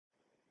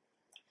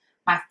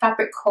my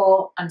fabric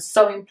haul and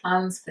sewing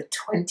plans for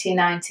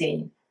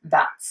 2019.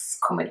 That's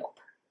coming up.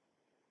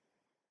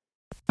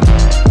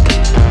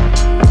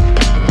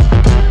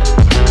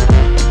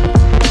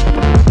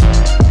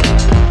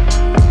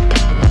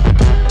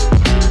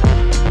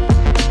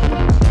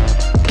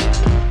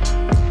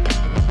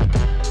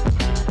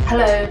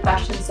 Hello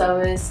fashion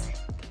sewers,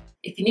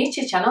 if you're new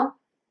to the channel,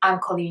 I'm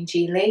Colleen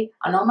Lee,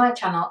 and on my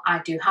channel I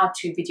do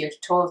how-to video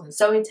tutorials on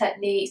sewing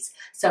techniques,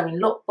 sewing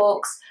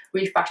lookbooks,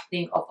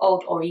 refashioning of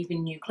old or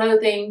even new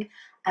clothing,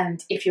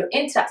 and if you're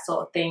into that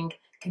sort of thing,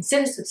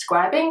 consider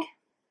subscribing.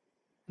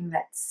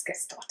 Let's get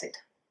started.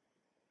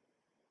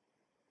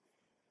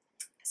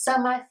 So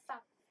my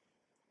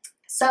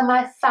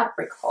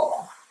fabric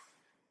haul,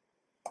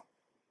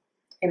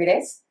 here it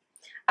is.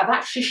 I've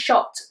actually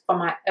shopped for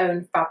my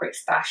own fabric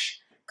stash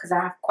because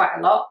I have quite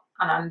a lot,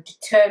 and I'm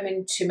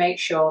determined to make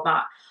sure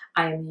that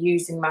I am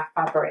using my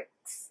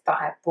fabrics that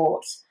I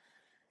bought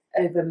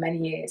over many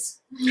years.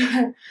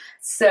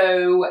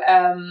 So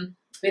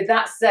with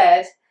that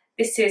said,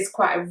 this is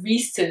quite a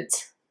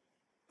recent,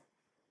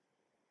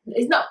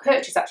 it's not a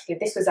purchase actually,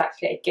 this was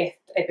actually a gift,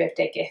 a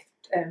birthday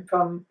gift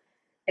from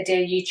a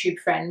dear YouTube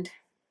friend,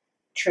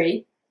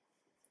 Tree.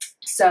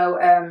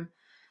 So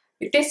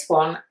with this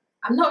one,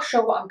 I'm not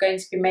sure what I'm going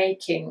to be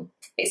making.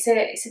 It's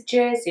a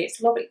jersey,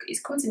 it's lovely,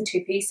 it comes in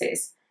 2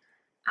 pieces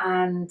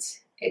and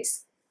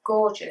it's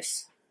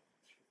gorgeous.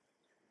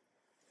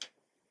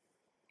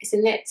 It's a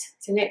knit,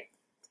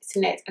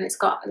 and it's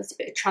got a little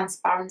bit of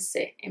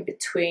transparency in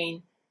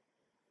between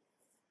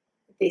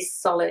this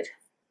solid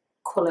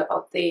colour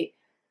of the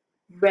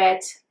red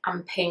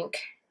and pink.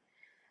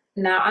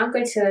 Now I'm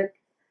going to,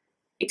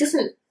 it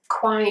doesn't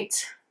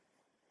quite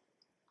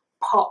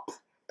pop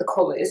the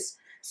colours,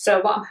 so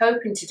what I'm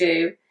hoping to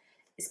do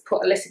is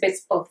put a little bit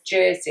of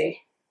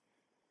jersey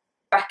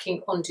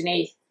backing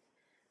underneath.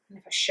 And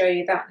if I show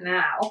you that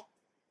now,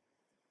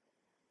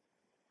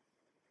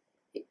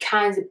 it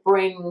kind of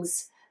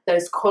brings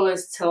those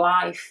colours to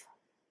life.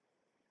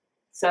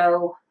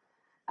 So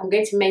I'm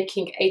going to be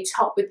making a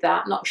top with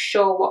that. I'm not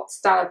sure what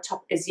style of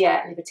top it is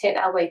yet. And if I take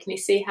that away, can you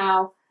see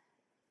how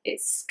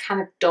it's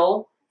kind of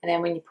dull? And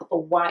then when you put the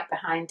white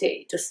behind it,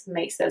 it just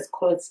makes those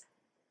colours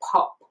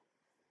pop.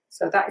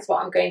 So that is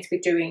what I'm going to be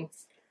doing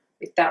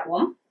with that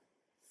one.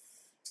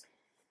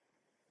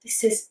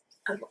 This is,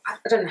 I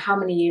don't know how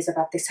many years I've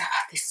had this. I've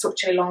had this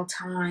such a long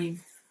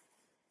time.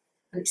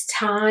 And it's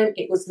time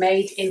it was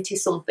made into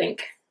something.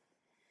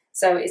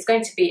 So it's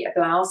going to be a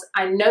blouse.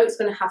 I know it's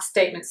going to have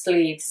statement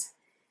sleeves.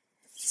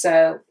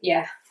 So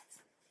yeah,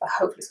 I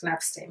hope it's going to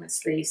have statement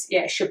sleeves.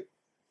 Yeah, it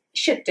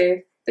should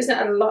do. There's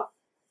not a lot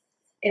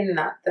in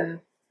that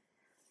than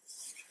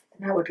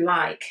I would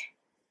like.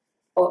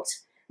 But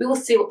we will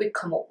see what we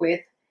come up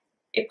with.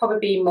 It'll probably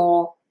be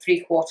more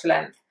 3/4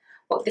 length.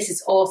 But this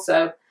is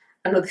also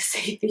another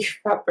see-through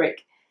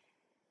fabric.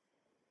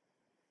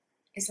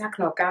 It's like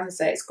an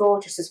organza. It's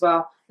gorgeous as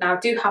well. Now I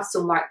do have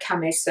some white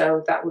camis,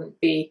 so that wouldn't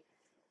be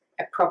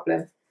a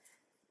problem.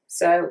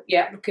 So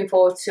yeah, looking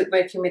forward to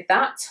working with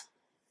that.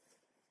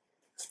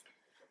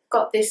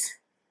 Got this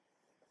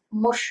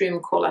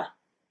mushroom colour.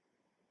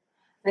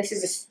 This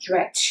is a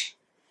stretch,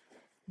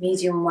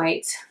 medium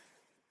weight.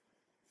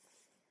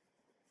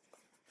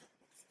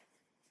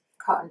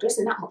 Cotton, there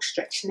isn't that much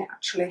stretch in it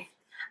actually.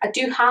 I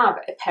do have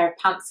a pair of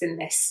pants in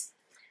this,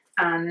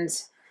 and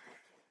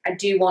I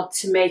do want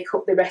to make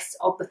up the rest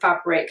of the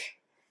fabric.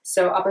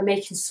 So I'll be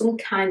making some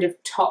kind of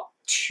top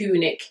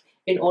tunic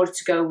in order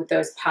to go with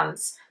those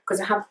pants, because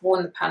I have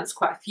worn the pants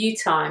quite a few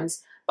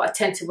times, but I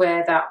tend to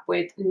wear that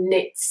with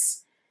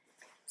knits.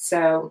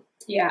 So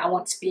yeah, I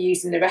want to be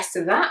using the rest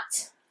of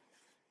that.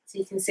 So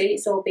you can see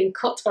it's all been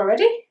cut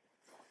already.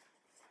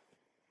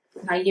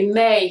 Now you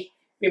may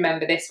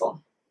remember this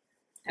one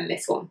and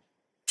this one.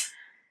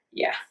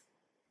 Yeah,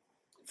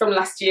 from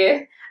last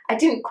year. I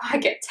didn't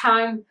quite get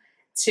time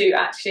to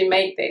actually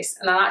make this,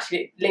 and I'll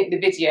actually link the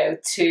video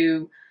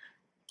to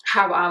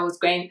how I was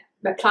going,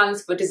 my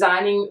plans for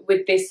designing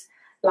with this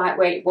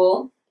lightweight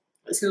wool.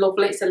 It's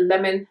lovely. It's a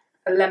lemon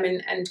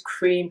and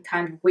cream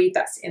kind of weave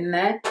that's in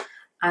there,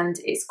 and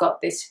it's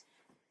got this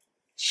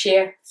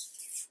sheer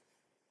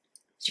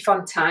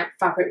chiffon type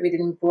fabric with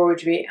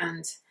embroidery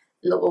and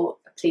little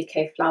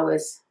applique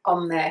flowers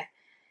on there.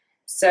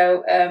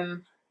 So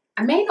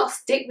I may not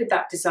stick with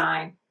that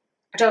design.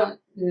 I don't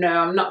know,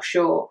 I'm not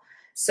sure.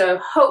 So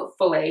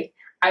hopefully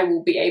I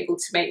will be able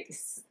to make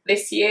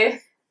this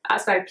year.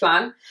 That's my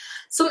plan.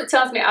 Something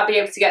tells me I'll be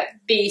able to get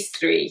these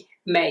 3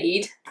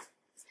 made,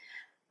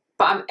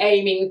 but I'm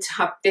aiming to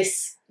have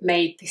this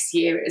made this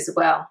year as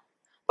well.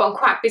 But I'm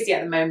quite busy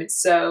at the moment,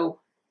 so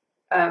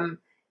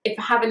if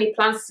I have any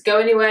plans to go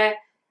anywhere,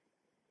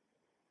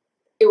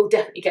 it will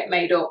definitely get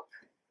made up.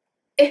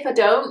 If I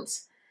don't,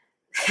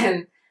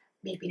 then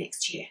maybe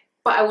next year.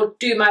 But I will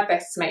do my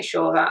best to make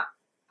sure that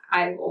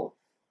I will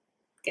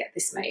get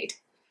this made.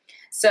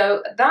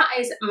 So that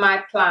is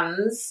my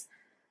plans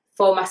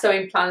for my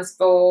sewing plans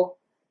for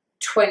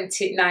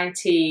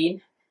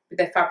 2019 with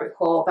the fabric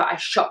haul that I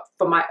shopped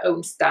for my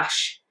own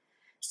stash.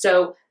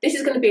 So this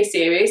is going to be a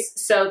series.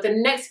 So the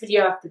next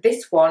video after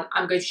this one,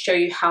 I'm going to show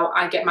you how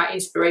I get my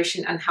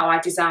inspiration and how I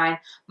design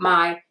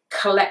my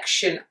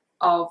collection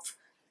of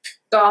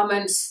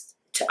garments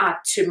to add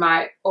to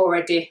my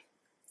already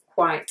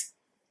quite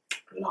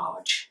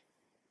large,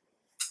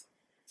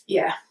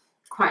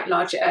 quite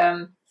large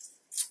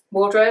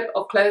wardrobe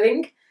of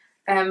clothing.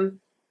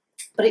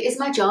 But it is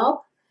my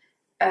job.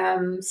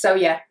 So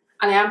yeah,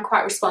 and I am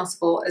quite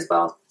responsible as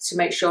well to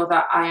make sure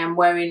that I am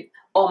wearing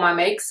all my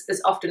makes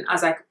as often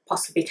as I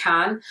possibly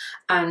can,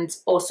 and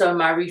also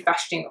my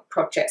refashioning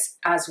projects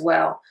as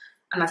well.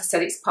 And as I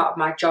said, it's part of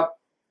my job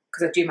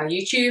because I do my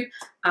YouTube,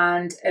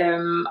 and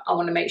I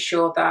want to make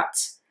sure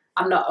that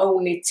I'm not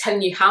only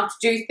telling you how to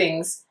do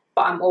things,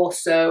 but I'm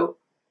also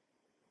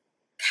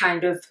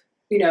kind of,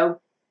 you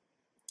know,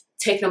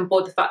 taking on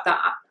board the fact that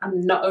I'm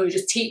not only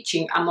just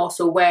teaching, I'm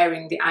also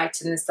wearing the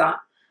items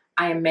that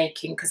I am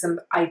making, because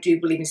I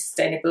do believe in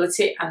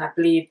sustainability, and I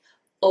believe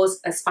us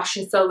as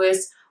fashion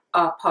sewers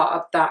are part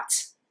of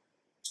that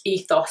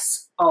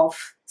ethos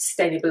of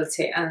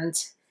sustainability. And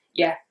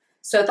yeah,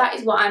 so that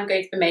is what I'm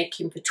going to be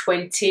making for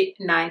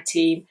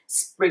 2019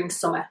 spring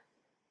summer.